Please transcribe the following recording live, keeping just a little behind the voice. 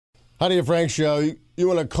Heidi and Frank Show. You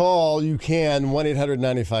want to call, you can,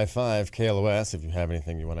 1-800-955-KLOS if you have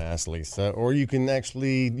anything you want to ask Lisa. Or you can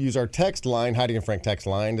actually use our text line, Heidi and Frank text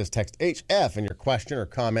line. Just text HF in your question or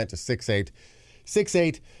comment to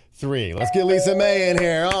 68683. Let's get Lisa May in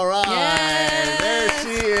here. All right. Yes. There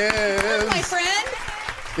she is. Hello, my friend.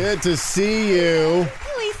 Good to see you.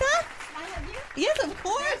 Hey, Lisa. I have you. Yes, of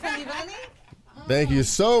course, everybody. Thank you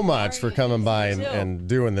so much for coming by and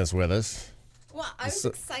doing this with us. Well, I was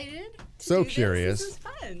excited. So curious. This is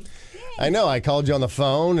fun. Yay. I know. I called you on the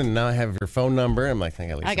phone, and now I have your phone number. I'm like, I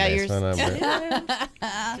got May's yours. phone number.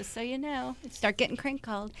 Just so you know, start getting crank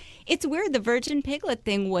called. It's weird. The virgin piglet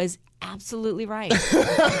thing was absolutely right.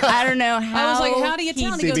 I don't know how. I was like, how do you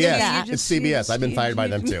tell? And he goes, CBS. yeah, It's CBS. I've been fired by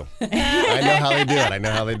them too. I know how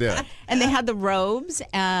they do it. And they had the robes,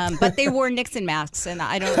 but they wore Nixon masks, and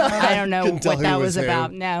I don't know Couldn't tell what who that was was who.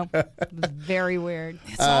 about. No, it was very weird.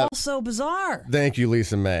 It's all so bizarre. Thank you,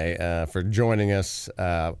 Lisa May, for joining us.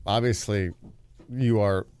 Obviously, you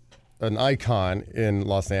are an icon in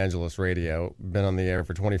Los Angeles radio. Been on the air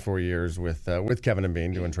for 24 years with Kevin and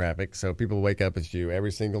Bean doing traffic. So people wake up with you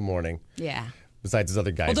every single morning. Yeah. Besides those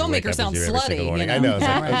other guys. Well, don't who make wake her up with sound you every single slutty, morning. you know? I know. It's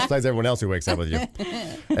like, besides everyone else who wakes up with you.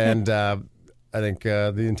 And I think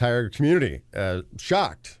the entire community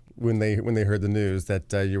shocked when they heard the news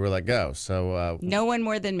that you were let go. So No one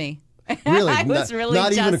more than me. really, I was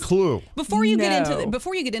not even a clue. Before you get No.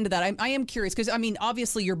 into that, I am curious because I mean,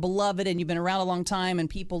 obviously you're beloved and you've been around a long time and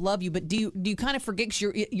people love you. But do you kind of forget 'cause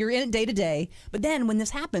you're in it day to day? But then when this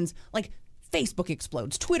happens, like Facebook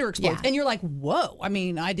explodes, Twitter explodes, Yeah. and you're like, whoa! I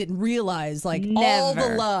mean, I didn't realize like all Never.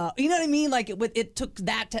 the love. You know what I mean? Like it took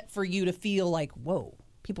that for you to feel like, whoa,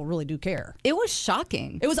 people really do care. It was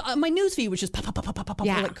shocking. It was my newsfeed was just pop, pop, pop, pop, pop, pop,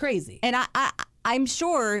 Yeah. like crazy. And I'm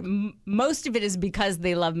sure most of it is because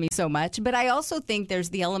they love me so much, but I also think there's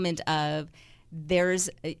the element of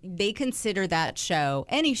they consider that show,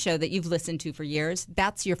 any show that you've listened to for years,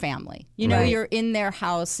 that's your family. You know, Right. you're in their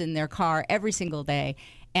house, in their car every single day.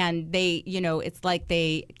 And they, it's like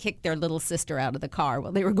they kicked their little sister out of the car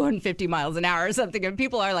while they were going 50 miles an hour or something. And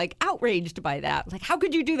people are like outraged by that. Like, how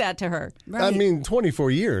could you do that to her? I mean, 24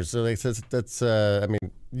 years. So that's. I mean,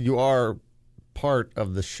 you are part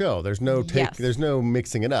of the show. There's no Yes. There's no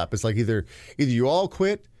mixing it up. It's like either you all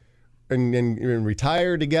quit and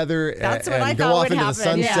retire together That's what and I go thought off would into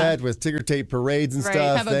happen, the sunset with ticker tape parades and Right.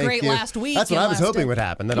 stuff. Have a Thank great you. last week That's what and I was last hoping day. would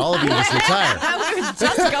happen. That all of you just retire. I would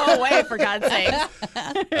just go away, for God's sake.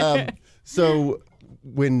 So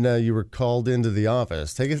when you were called into the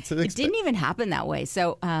office, take it to the It didn't even happen that way.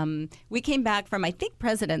 So we came back from, I think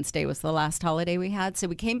President's Day was the last holiday we had. So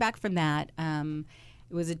we came back from that.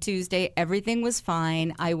 It was a Tuesday. Everything was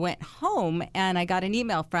fine. I went home and I got an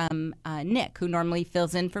email from Nick, who normally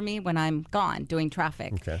fills in for me when I'm gone doing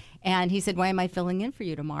traffic. Okay. And he said, why am I filling in for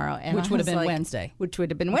you tomorrow? And Which I would have was been like- Wednesday. Which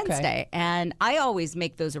would have been Wednesday. And I always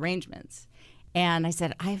make those arrangements. And I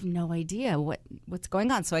said, I have no idea what's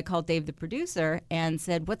going on. So I called Dave, the producer, and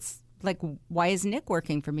said, why is Nick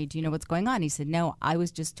working for me? Do you know what's going on? He said, no, I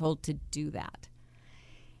was just told to do that.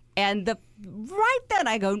 And right then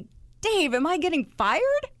I go, Dave, am I getting fired?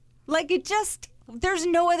 Like there's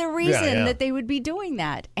no other reason that they would be doing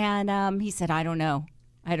that. And he said, I don't know,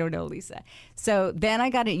 Lisa. So then I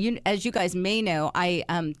got it. As you guys may know, I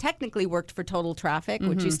technically worked for Total Traffic,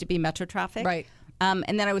 which used to be Metro Traffic. Right.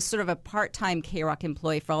 And then I was sort of a part-time KROQ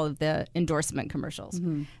employee for all of the endorsement commercials.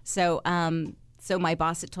 So my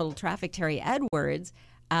boss at Total Traffic, Terry Edwards,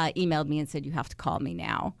 emailed me and said, you have to call me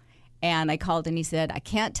now. And I called and he said, I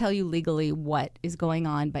can't tell you legally what is going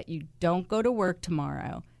on, but you don't go to work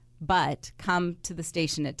tomorrow, but come to the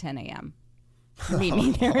station at 10 a.m. Meet me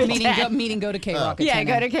there at 10. Meeting go to KROQ. at Yeah, 10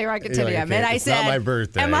 go a.m. to KROQ at 10 You're like, a.m. okay, And I it's said, not my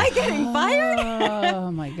birthday. am I getting fired?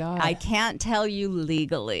 Oh my God. I can't tell you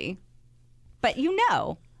legally, but you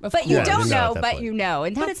know. Of But you course. don't You know at know, that but point. you know.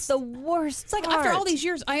 And But that's the worst It's like part. after all these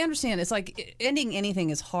years, I understand. It's like ending anything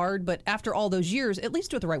is hard, but after all those years, at least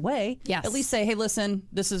do it the right way. Yes. At least say, hey, listen,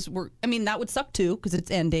 I mean, that would suck too because it's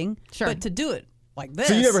ending. Sure. But to do it like this.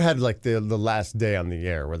 So you never had like the last day on the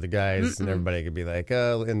air where the guys and everybody could be like,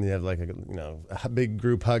 oh, and you have like a big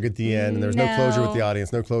group hug at the end, and there's no closure with the No.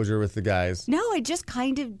 audience, no closure with the guys. No, it just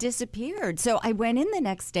kind of disappeared. So I went in the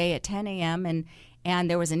next day at 10 a.m.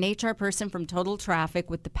 and there was an HR person from Total Traffic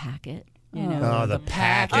with the packet. You know, Oh, the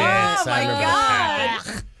packets. Oh, my I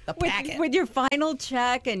remember God. the packet. With your final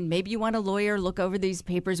check, and maybe you want a lawyer look over these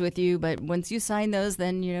papers with you, but once you sign those,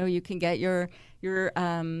 then you can get your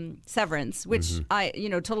severance. Which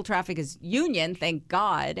Total Traffic is union, thank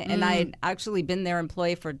God, and I'd actually been their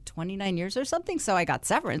employee for 29 years or something, so I got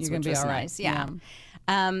severance, You're gonna which be was all right. nice. Yeah.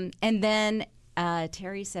 And then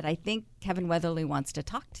Terry said, I think Kevin Weatherly wants to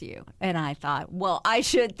talk to you. And I thought, well, I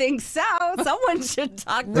should think so. Someone should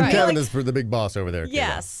talk to me. And Kevin is for the big boss over there.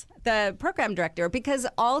 Yes, the program director, because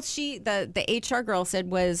all the HR girl said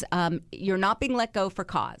was, you're not being let go for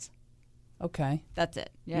cause. Okay. That's it.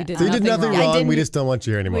 Yeah. You did So you did nothing wrong. We didn't- just don't want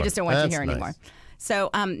you here anymore. We just don't want you here That's anymore. nice. So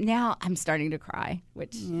now I'm starting to cry,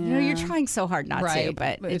 which you're trying so hard not Right. to,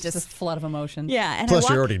 but it it's just a flood of emotion. yeah. And Plus,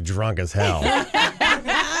 I you're already drunk as hell.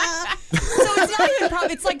 So it's not even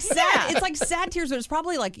probably. It's like sad. It's like sad tears, but it's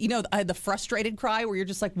probably like the frustrated cry where you're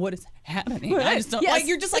just like, what is happening? I just don't Yes, like.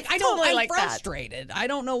 You're just like, it's I don't. totally I'm like that. frustrated. I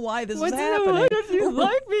don't know why this is Why happening. don't you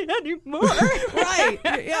like me anymore? Right?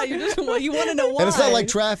 Yeah. You just you want to know why. And it's not like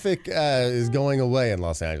traffic is going away in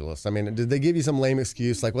Los Angeles. I mean, did they give you some lame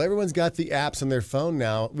excuse like, well, everyone's got the apps on their phone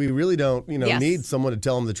now. We really don't, Yes. need someone to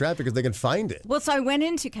tell them the traffic because they can find it. Well, so I went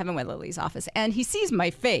into Kevin Weatherly's office, and he sees my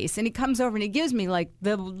face, and he comes over and he gives me like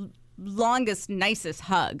the longest, nicest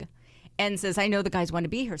hug, and says, "I know the guys want to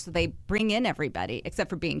be here," so they bring in everybody except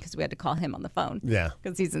for Bean because we had to call him on the phone. Yeah.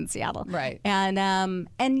 because he's in Seattle. Right. And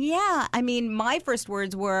yeah, I mean, my first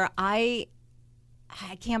words were, I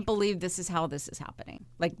can't believe this is how this is happening.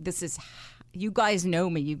 Like, this is, you guys know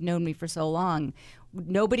me. You've known me for so long.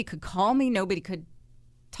 Nobody could call me. Nobody could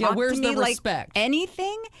talk where's to me the like respect?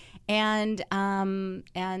 anything. And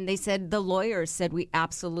they said, the lawyers said, we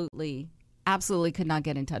absolutely could not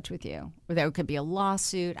get in touch with you, or there could be a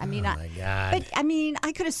lawsuit. I mean, my God. But I mean,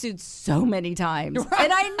 I could have sued so many times, and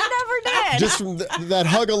I never did. Just from that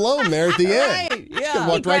hug alone there at the end. Right, You yeah. could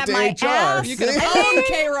walk right to grabbed my HR. ass. You could See? have owned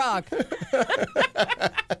KROQ.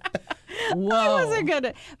 Whoa. I wasn't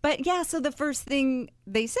gonna. But yeah, so the first thing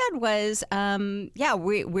they said was,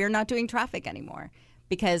 we're not doing traffic anymore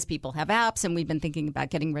because people have apps, and we've been thinking about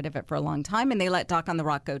getting rid of it for a long time. And they let Doc on the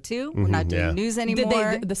Rock go too. We're not doing yeah. news Did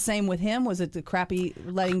anymore. they the same with him? Was it the crappy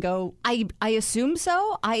letting go? I assume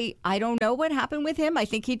so. I don't know what happened with him. I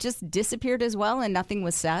think he just disappeared as well, and nothing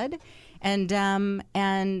was said. And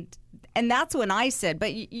that's when I said,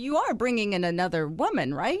 but you are bringing in another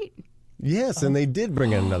woman, right? Yes, and they did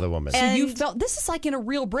bring in another woman. So you felt this is like in a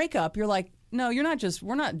real breakup. You're like, no, we're not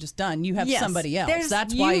just done. You have Yes. somebody else.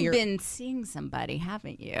 That's you've why you're been seeing somebody,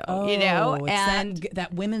 haven't you? Oh, you know, it's and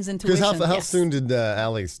that women's Because intuition. how Yes. soon did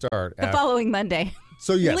Allie start? the following Monday.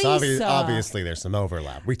 So yes, Lisa. obviously there's some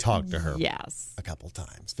overlap. We talked to her Yes. a couple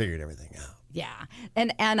times, figured everything out. Yeah.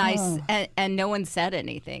 And and no one said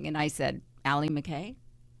anything, and I said, Allie McKay,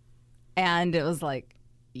 and it was like,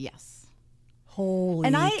 yes. Holy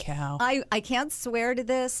And cow! I can't swear to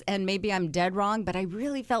this, and maybe I'm dead wrong, but I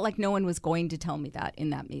really felt like no one was going to tell me that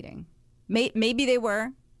in that meeting. Maybe they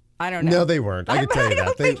were. I don't know. No, they weren't. I can tell you I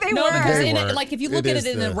don't that. think they no, were. because They weren't. like if you look at is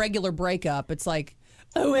it in a the- regular breakup, it's like,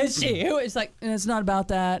 who is she? Who? It's like it's not about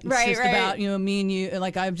that. It's Right, just right. about me and you.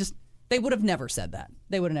 Like they would have never said that.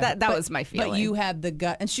 They would have never. That was my But feeling. you had the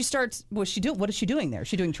gut, and she starts. What is she doing there? Is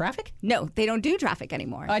she doing traffic? No, they don't do traffic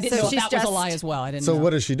anymore. I didn't So know if she's that was a just- lie as well. I didn't. So know.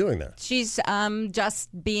 what is she doing there? She's just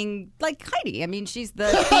being like Heidi. I mean, she's the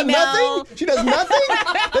female. Nothing? She does nothing?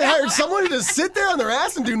 They hired someone to just sit there on their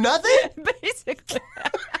ass and do nothing? Basically.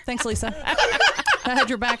 Thanks, Lisa. I had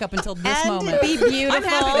your back up until this And moment. be beautiful. I'm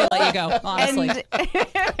happy to let you go. Honestly.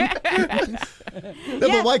 No,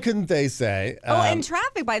 but why couldn't they say? And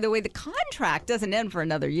traffic, by the way, the contract doesn't end for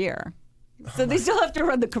another year. So they still have to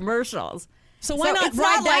run the commercials. So why not it's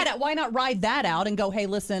ride that? like- Why not ride that out and go? Hey,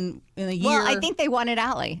 listen, in a year. Well, I think they wanted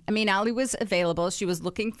Allie. I mean, Allie was available. She was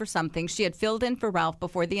looking for something. She had filled in for Ralph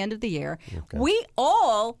before the end of the year. We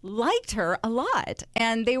all liked her a lot,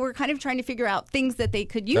 and they were kind of trying to figure out things that they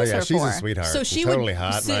could use Oh, yeah, her she's for. a sweetheart. So she totally would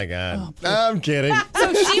hot. sit- My God. I'm kidding.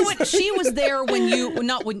 So she was there when you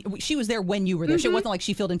not when she was there when you were there. It wasn't like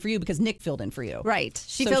she filled in for you because Nick filled in for you. Right.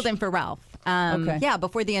 She So filled she- in for Ralph. Okay. Yeah,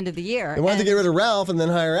 before the end of the year. They wanted to And- get rid of Ralph and then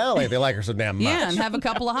hire Allie. They like her so damn much. Yeah, and have a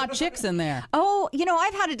couple of hot chicks in there. Oh,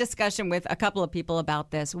 I've had a discussion with a couple of people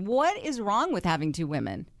about this. What is wrong with having two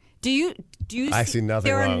women? Do you? I see nothing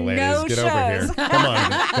there wrong, are ladies. no Get shows. over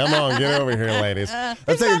here. Come on, get over here, ladies. Let's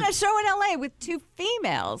There's say- not a show in LA with two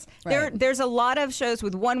females. Right. There's a lot of shows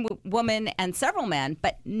with one woman and several men,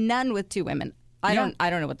 but none with two women. I don't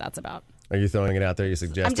know what that's about. Are you throwing it out there? Are you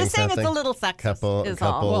suggesting I'm just saying something? it's a little sexist. Couple is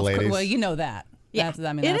all. Well, ladies. Well, you know that. Yeah, it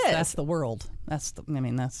is. That's the world. That's just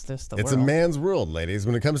the It's world. a man's world, ladies.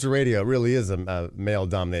 When it comes to radio, it really is a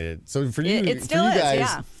male-dominated. So for you, It still for you is, guys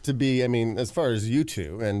yeah. to be, I mean, as far as you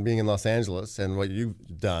two and being in Los Angeles and what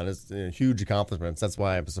you've done is huge accomplishments. That's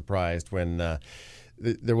why I'm surprised when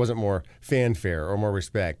there wasn't more fanfare or more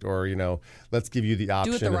respect, or let's give you the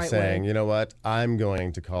option of right saying, way. you know what, I'm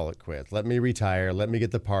going to call it quits. Let me retire. Let me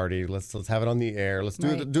get the party. Let's have it on the air. Let's do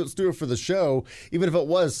it. Let's do it for the show, even if it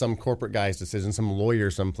was some corporate guy's decision, some lawyer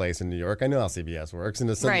someplace in New York. I know how CBS works, and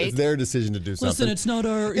it's their decision to do something. Listen, it's not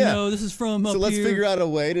our. This is from up so let's here. figure out a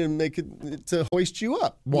way to make it to hoist you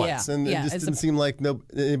up once, and it just didn't seem like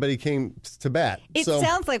anybody came to bat. It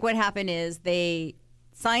sounds like what happened is they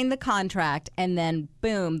signed the contract, and then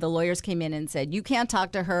boom, the lawyers came in and said, you can't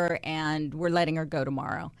talk to her, and we're letting her go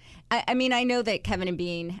tomorrow. I mean, I know that Kevin and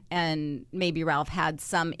Bean and maybe Ralph had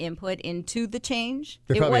some input into the change.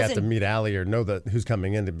 They probably have to meet Allie or know that who's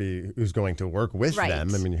coming in who's going to work with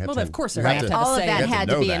them. I mean, you have to. Of course, they have to all of say that had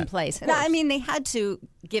to be that. in place. I mean, they had to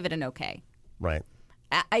give it an okay. Right.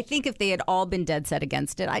 I think if they had all been dead set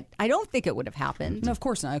against it, I don't think it would have happened. No, of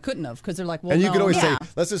course not. I couldn't have, because they're like, well, and you could always say, Yeah.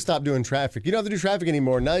 let's just stop doing traffic. You don't have to do traffic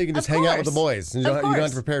anymore. Now you can just hang out with the boys. And you don't have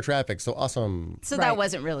to prepare traffic. So awesome. So that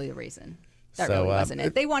wasn't really the reason. That really wasn't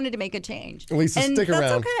it. They wanted to make a change. Lisa, and stick that's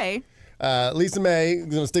around. Okay. Lisa May is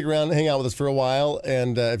going to stick around and hang out with us for a while.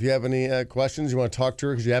 And if you have any questions, you want to talk to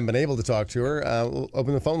her because you haven't been able to talk to her, we'll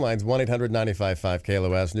open the phone lines,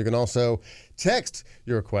 1-800-955-KLOS. And you can also text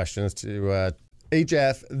your questions to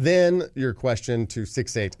HF, then your question to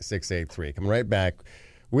 68683. Coming right back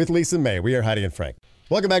with Lisa May. We are Heidi and Frank.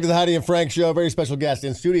 Welcome back to the Heidi and Frank Show. Very special guest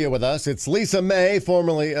in studio with us. It's Lisa May,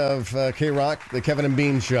 formerly of KROQ, the Kevin and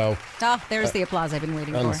Bean Show. Oh, there's the applause I've been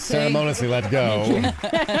waiting for. Unceremoniously let go.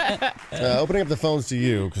 Opening up the phones to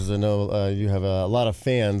you, because I know you have a lot of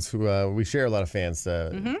fans who we share a lot of fans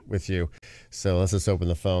with you. So let's just open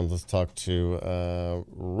the phones. Let's talk to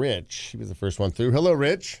Rich. He was the first one through. Hello,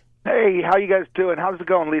 Rich. Hey, how you guys doing? How's it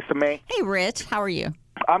going, Lisa May? Hey, Rich. How are you?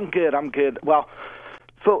 I'm good. Well,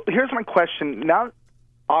 so here's my question. Now,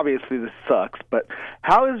 obviously this sucks, but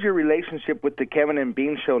how is your relationship with the Kevin and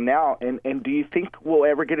Bean show now? And do you think we'll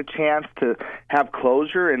ever get a chance to have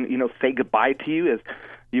closure and, say goodbye to you, as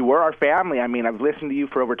you were our family? I mean, I've listened to you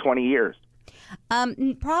for over 20 years.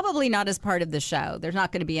 Probably not as part of the show. There's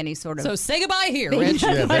not going to be any sort of. So say goodbye here, Rich.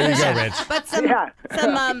 Yeah, there you go, Rich.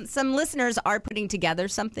 But some listeners are putting together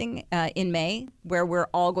something in May where we're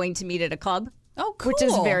all going to meet at a club. Oh, cool. Which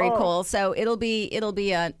is very cool. So it'll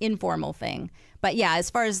be an informal thing. But yeah, as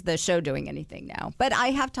far as the show doing anything now. But I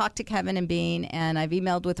have talked to Kevin and Bean, and I've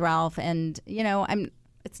emailed with Ralph, and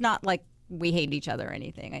it's not like we hate each other or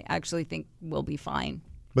anything. I actually think we'll be fine.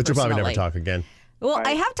 But you'll probably never talk again. Well,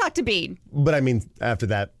 I have talked to Bean. But I mean, after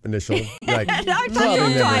that initial, I've talked to probably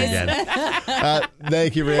him never twice. again.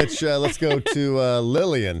 Thank you, Rich. Let's go to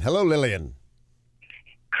Lillian. Hello, Lillian.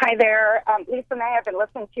 Hi there. Lisa and I have been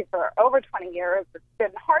listening to you for over 20 years. It's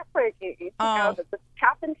been heartbreaking to know that this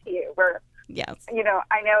happened to you. Where, yes.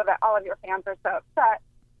 I know that all of your fans are so upset,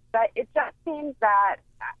 but it just seems that,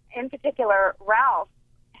 in particular, Ralph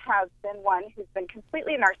has been one who's been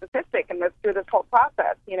completely narcissistic through this whole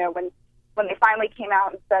process. When they finally came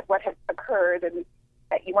out and said what had occurred and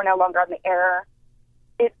that you were no longer on the air,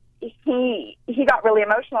 he got really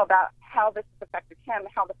emotional about how this has affected him,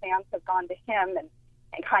 how the fans have gone to him and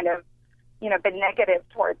kind of, been negative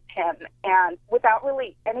towards him, and without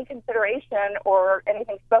really any consideration or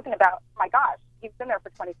anything spoken about, my gosh, you've been there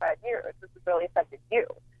for 25 years. This has really affected you.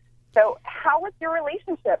 So how was your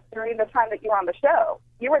relationship during the time that you were on the show?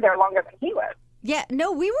 You were there longer than he was. Yeah,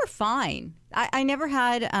 no, we were fine. I never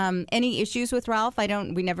had any issues with Ralph.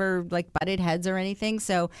 We never butted heads or anything.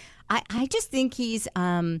 So I just think he's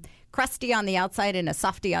crusty on the outside and a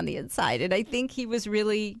softy on the inside. And I think he was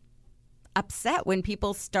really upset when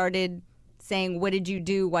people started saying, what did you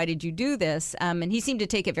do? Why did you do this? And he seemed to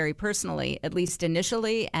take it very personally, at least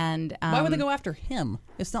initially. And why would they go after him?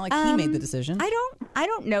 It's not like he made the decision. I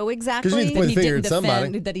don't know exactly. Because you point the finger at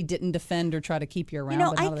somebody. That he didn't defend or try to keep you around.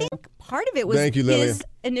 I think part of it was Thank you, Lillian. his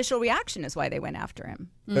initial reaction is why they went after him.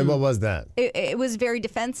 And what was that? It was very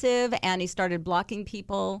defensive, and he started blocking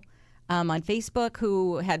people on Facebook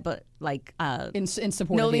who had in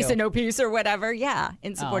support no of Lisa, you. no peace or whatever. Yeah,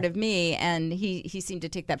 in support of me, and he seemed to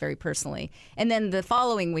take that very personally. And then the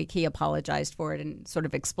following week, he apologized for it and sort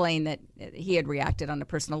of explained that he had reacted on a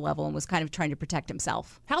personal level and was kind of trying to protect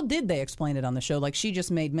himself. How did they explain it on the show? Like, she just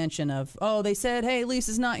made mention of, they said, hey,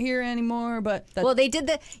 Lisa's not here anymore, but... Well, they did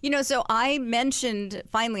so I mentioned,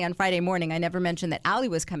 finally on Friday morning, I never mentioned that Allie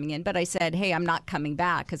was coming in, but I said, hey, I'm not coming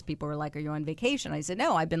back, because people were like, are you on vacation? I said,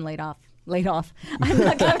 no, I've been laid off. I'm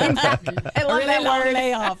not coming back. I love that word.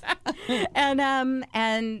 Layoff.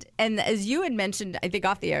 And as you had mentioned, I think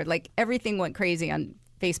off the air, everything went crazy on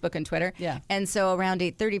Facebook and Twitter. Yeah. And so around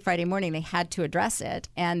 8:30 Friday morning, they had to address it,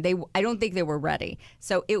 and I don't think they were ready.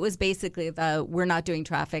 So it was basically we're not doing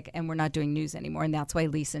traffic and we're not doing news anymore, and that's why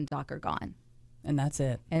Lisa and Doc are gone. And that's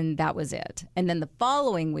it. And that was it. And then the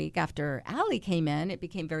following week, after Allie came in, it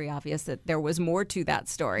became very obvious that there was more to that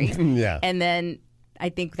story. Yeah. And then I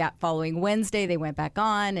think that following Wednesday, they went back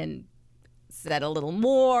on and said a little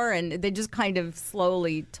more, and they just kind of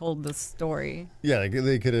slowly told the story. Yeah,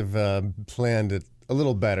 they could have planned it a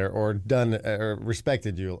little better or done or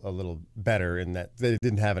respected you a little better in that they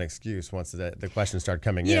didn't have an excuse once the questions started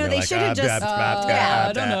coming in. You know, They're they should have just...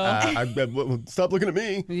 I don't know. Stop looking at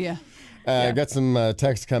me. Yeah. I got some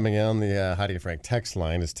text coming in on the Heidi and Frank text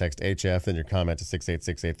line. It's text HF, then your comment to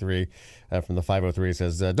 68683 from the 503. It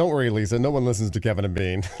says, don't worry, Lisa. No one listens to Kevin and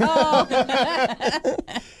Bean.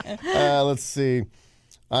 Let's see.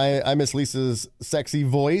 I miss Lisa's sexy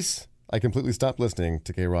voice. I completely stopped listening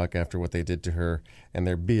to KROQ after what they did to her and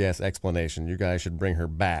their BS explanation. You guys should bring her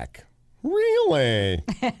back. Really?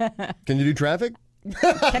 Can you do traffic?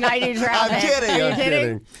 Can I do traffic? I'm kidding. Are you I'm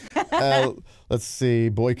kidding. Let's see.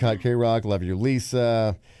 Boycott KROQ. Love you,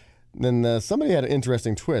 Lisa. Then somebody had an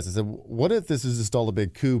interesting twist. They said, what if this is just all a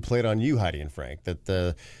big coup played on you, Heidi and Frank,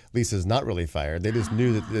 that Lisa's not really fired? They just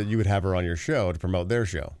knew that you would have her on your show to promote their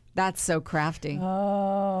show. That's so crafty.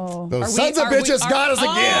 Oh. Those sons of bitches got us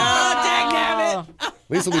again. Oh, dang it.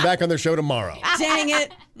 Lisa will be back on their show tomorrow. Dang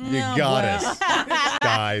it. You got us,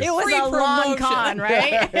 guys. It was Free a long promotion. con,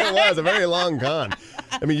 right? It was a very long con.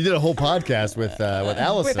 I mean, you did a whole podcast with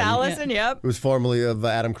Allison. With Allison, yep. It was formerly of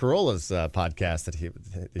Adam Carolla's podcast that he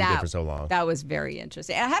did for so long. That was very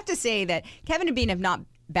interesting. I have to say that Kevin and Bean have not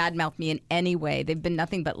badmouthed me in any way. They've been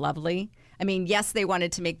nothing but lovely. I mean, yes, they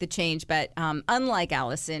wanted to make the change, but unlike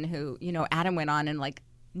Allison, who, Adam went on and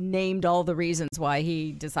named all the reasons why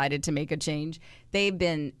he decided to make a change, they've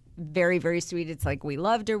been very, very sweet. It's like we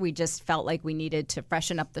loved her. We just felt like we needed to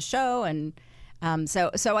freshen up the show. And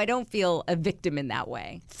so I don't feel a victim in that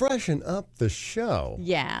way. Freshen up the show.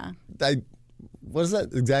 Yeah. What does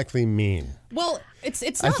that exactly mean? Well, it's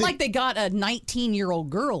not like they got a 19-year-old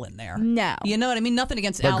girl in there. No. You know what I mean? Nothing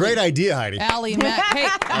against But Allie. great idea, Heidi. Allie Mack. Hey,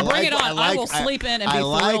 bring it on. I will sleep in and be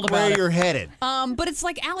thrilled like about where it. you're headed. But it's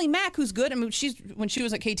like Allie Mack, who's good. I mean, when she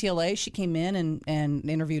was at KTLA, she came in and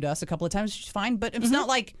interviewed us a couple of times. She's fine. But it's not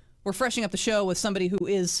like we're freshening up the show with somebody who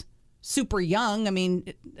is super young. I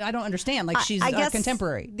mean, I don't understand. She's I guess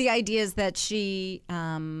contemporary. The idea is that she,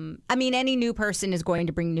 any new person is going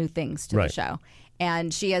to bring new things to the show.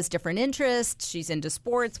 And she has different interests. She's into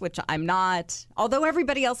sports, which I'm not, although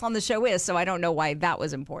everybody else on the show is, so I don't know why that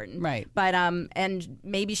was important. Right. But, and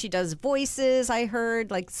maybe she does voices, I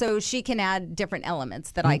heard. So she can add different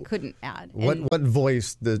elements that I couldn't add. What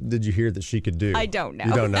voice did you hear that she could do? I don't know.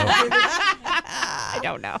 You don't know? I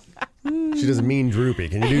don't know. She does a mean droopy.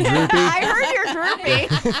 Can you do droopy? I heard you're droopy.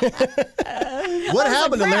 What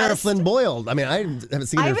happened to Lara Flynn Boyle? I mean, I haven't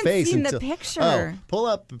seen her face. I haven't seen until, the picture. Oh, pull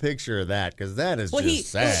up a picture of that, because that is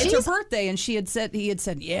just sad. It's her birthday, and he had said,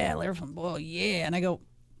 yeah, Lara Flynn Boyle, yeah. And I go,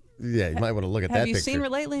 yeah, you might want to look at that have picture. you seen her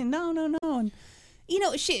lately? No. And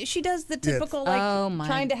she does the typical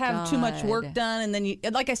trying to have too much work done, and then you,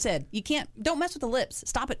 like I said, don't mess with the lips.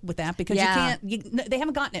 Stop it with that because they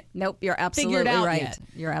haven't gotten it. Nope, you're absolutely figured out right. Yet.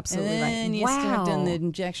 You're absolutely and then right. you start doing the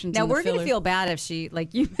injections. Now and the we're going to fillers. feel bad if she,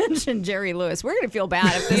 like you mentioned, Jerry Lewis. We're going to feel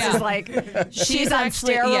bad if this is like she's on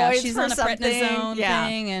steroids. Yeah, she's for on a something. prednisone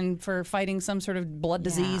thing and for fighting some sort of blood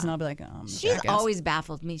disease, and I'll be like, she's always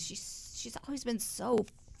baffled me. She's always been so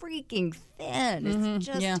freaking thin. It's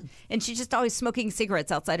just, and she's just always smoking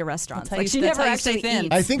cigarettes outside of restaurants. She never actually eats.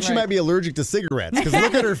 I think she might be allergic to cigarettes because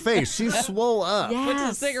look at her face. She's swole up. Put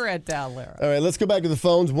the cigarette down, Lara. All right, let's go back to the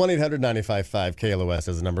phones. 1-800-955 KLOS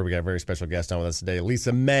is the number. We got a very special guest on with us today.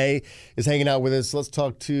 Lisa May is hanging out with us. Let's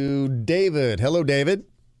talk to David. Hello, David.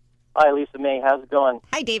 Hi, Lisa May. How's it going?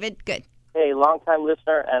 Hi, David. Good. Hey, long-time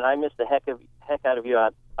listener, and I missed the heck out of you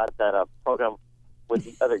at that program with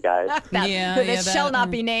the other guys. That shall not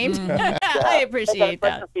be named. I appreciate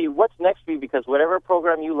that. For you. What's next for you? Because whatever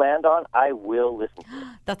program you land on, I will listen to it.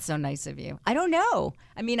 That's so nice of you. I don't know.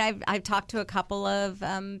 I mean, I've talked to a couple of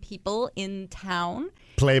people in town.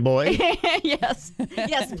 Playboy. Yes.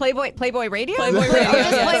 Playboy Radio. Playboy Radio.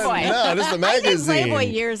 Just Playboy. No, just the magazine. I did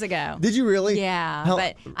Playboy years ago. Did you really? Yeah,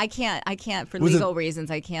 but I can't for legal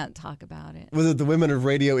reasons. I can't talk about it. Was it the Women of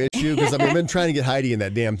Radio issue? Because I've been trying to get Heidi in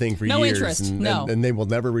that damn thing for No years. interest. And they will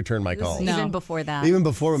never return my calls. No. Even before that. Even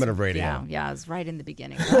before Women of Radio. Yeah, it was right in the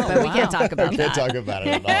beginning. But we can't talk about We that. can't talk about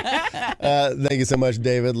it at all. Thank you so much,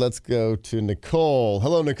 David. Let's go to Nicole.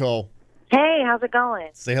 Hello, Nicole. Hey, how's it going?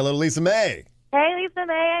 Say hello to Lisa May. Hey, Lisa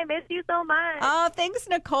May, I miss you so much. Oh, thanks,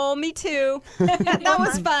 Nicole. Me too. That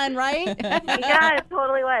was fun, right? Yeah, it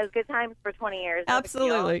totally was. Good times for 20 years. No big deal.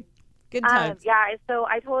 Absolutely. Good times. Yeah, so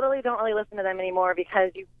I totally don't really listen to them anymore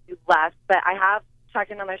because you left, but I have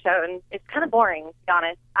checked in on their show, and it's kind of boring, to be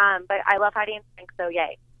honest. But I love Heidi and Frank, so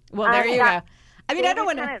yay. Well, there you go. I mean, I don't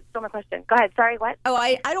want to. Kind of stole my question. Go ahead. Sorry, what? Oh,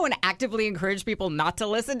 I don't want to actively encourage people not to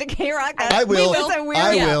listen to KROQ. I will. That's a weird,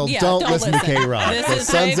 I will. Yeah, don't don't listen to listen. KROQ. This Those is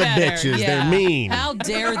sons way of better. bitches. Yeah. They're mean. How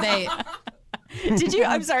dare they? Did you?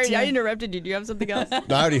 I'm sorry. I interrupted you. Do you have something else? No,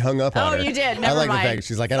 I already hung up on her. Oh, you did. I Never like mind. the fact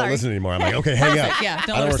she's like, I don't Sorry. listen anymore. I'm like, okay, hang up. Yeah,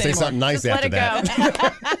 don't I don't want to say listen something nice Just after let it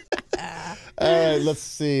that. go. All right, let's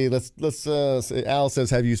see. Let's see. Al says,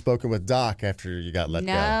 have you spoken with Doc after you got let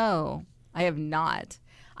go? No, I have not.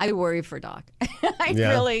 I worry for Doc.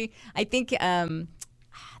 Yeah. I think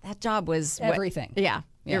that job was Everything. Yeah,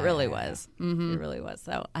 it really was. Mm-hmm. It really was.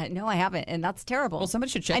 So, no, I haven't, and that's terrible. Well, somebody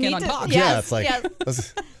should I check in need on to- Doc. Yeah, Yes, it's like,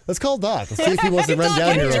 yes. let's call Doc. Let's see if he wants to run Doc down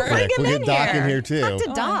in here here. real quick. Bring We'll him get Doc in in here, here. too. Talk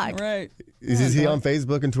to Doc. Right. Is he on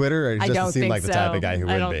Facebook and Twitter? Or he I doesn't don't seem think like the type so. of guy who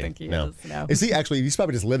I would don't be. think he no. is, no. Is he actually, he's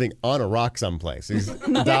probably just living on a rock someplace. He's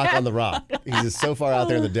Doc on the rock. He's just so far out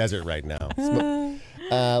there in the desert right now.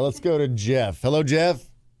 Let's go to Jeff. Hello, Jeff.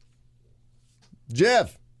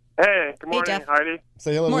 Jeff. Hey, good morning, Jeff. Heidi.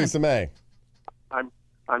 Say hello to Lisa May.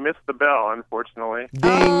 I missed the bell, unfortunately. Ding.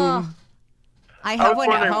 Oh, I have was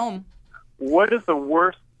one at wondering- home. What is the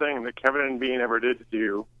worst thing that Kevin and Bean ever did to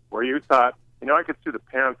you where you thought, I could sue the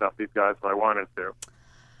pants off these guys if I wanted to?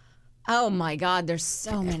 Oh my God, there's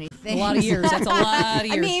so many things. A lot of years. That's a lot of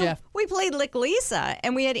years, I mean, Jeff. we played Lick Lisa,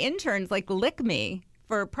 and we had interns like lick me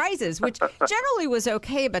for prizes, which generally was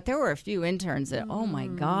okay, but there were a few interns that, oh my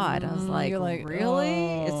God, I was like, You're like,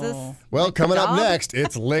 really? Is this? Well, like coming the up job? next,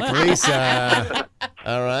 it's Lick Lisa.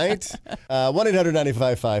 All right.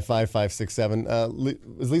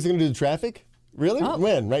 1-800-955-5567. Is Lisa going to do the traffic? Really?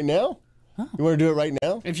 When? Right now? You want to do it right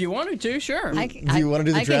now? If you wanted to, sure. Do you wanna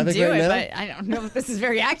do the traffic right now? But I don't know if this is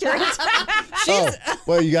very accurate. Oh,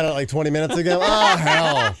 well, you got it like 20 minutes ago? Oh,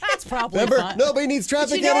 hell. It's probably Remember, fun. nobody needs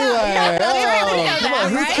traffic You know- anyway. yeah, Oh, really know come that,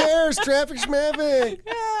 on, right? who cares? Traffic schmaffic.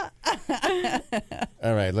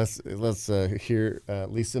 All right, let's hear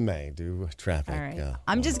Lisa May do traffic. All right.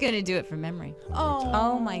 I'm just going to do it from memory.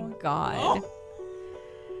 Oh my God.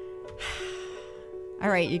 All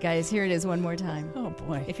right, you guys, here it is one more time. Oh,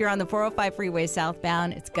 boy. If you're on the 405 freeway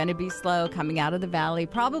southbound, it's going to be slow coming out of the valley,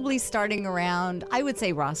 probably starting around, I would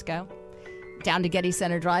say, Roscoe, down to Getty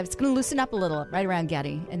Center Drive. It's going to loosen up a little right around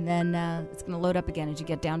Getty, and then it's going to load up again as you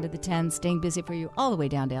get down to the 10, staying busy for you all the way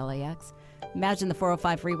down to LAX. Imagine the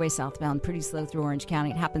 405 freeway southbound, pretty slow through Orange County.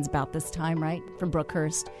 It happens about this time, right? From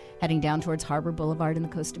Brookhurst, heading down towards Harbor Boulevard in the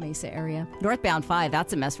Costa Mesa area. Northbound 5,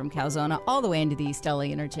 that's a mess from Calzona all the way into the East LA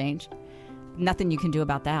interchange. Nothing you can do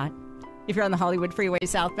about that. If you're on the Hollywood freeway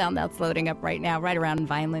southbound, that's loading up right now, right around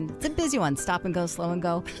Vineland. It's a busy one. Stop and go, slow and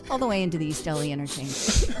go, all the way into the East LA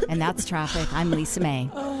interchange. And that's traffic. I'm Lisa May.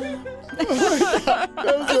 There's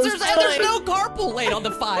no carpool lane on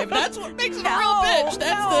the 5. That's what makes it a real bitch.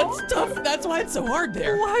 That's tough. That's why it's so hard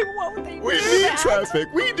there. Why would they We need traffic.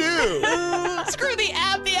 We do. Screw the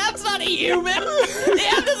app. The app's not a human. The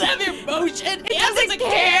app doesn't have emotion. The app doesn't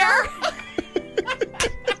care.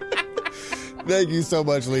 Thank you so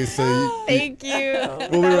much, Lisa. Thank you.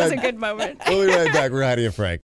 We'll be That was right- a good moment. We'll be right back. We're Heidi and Frank.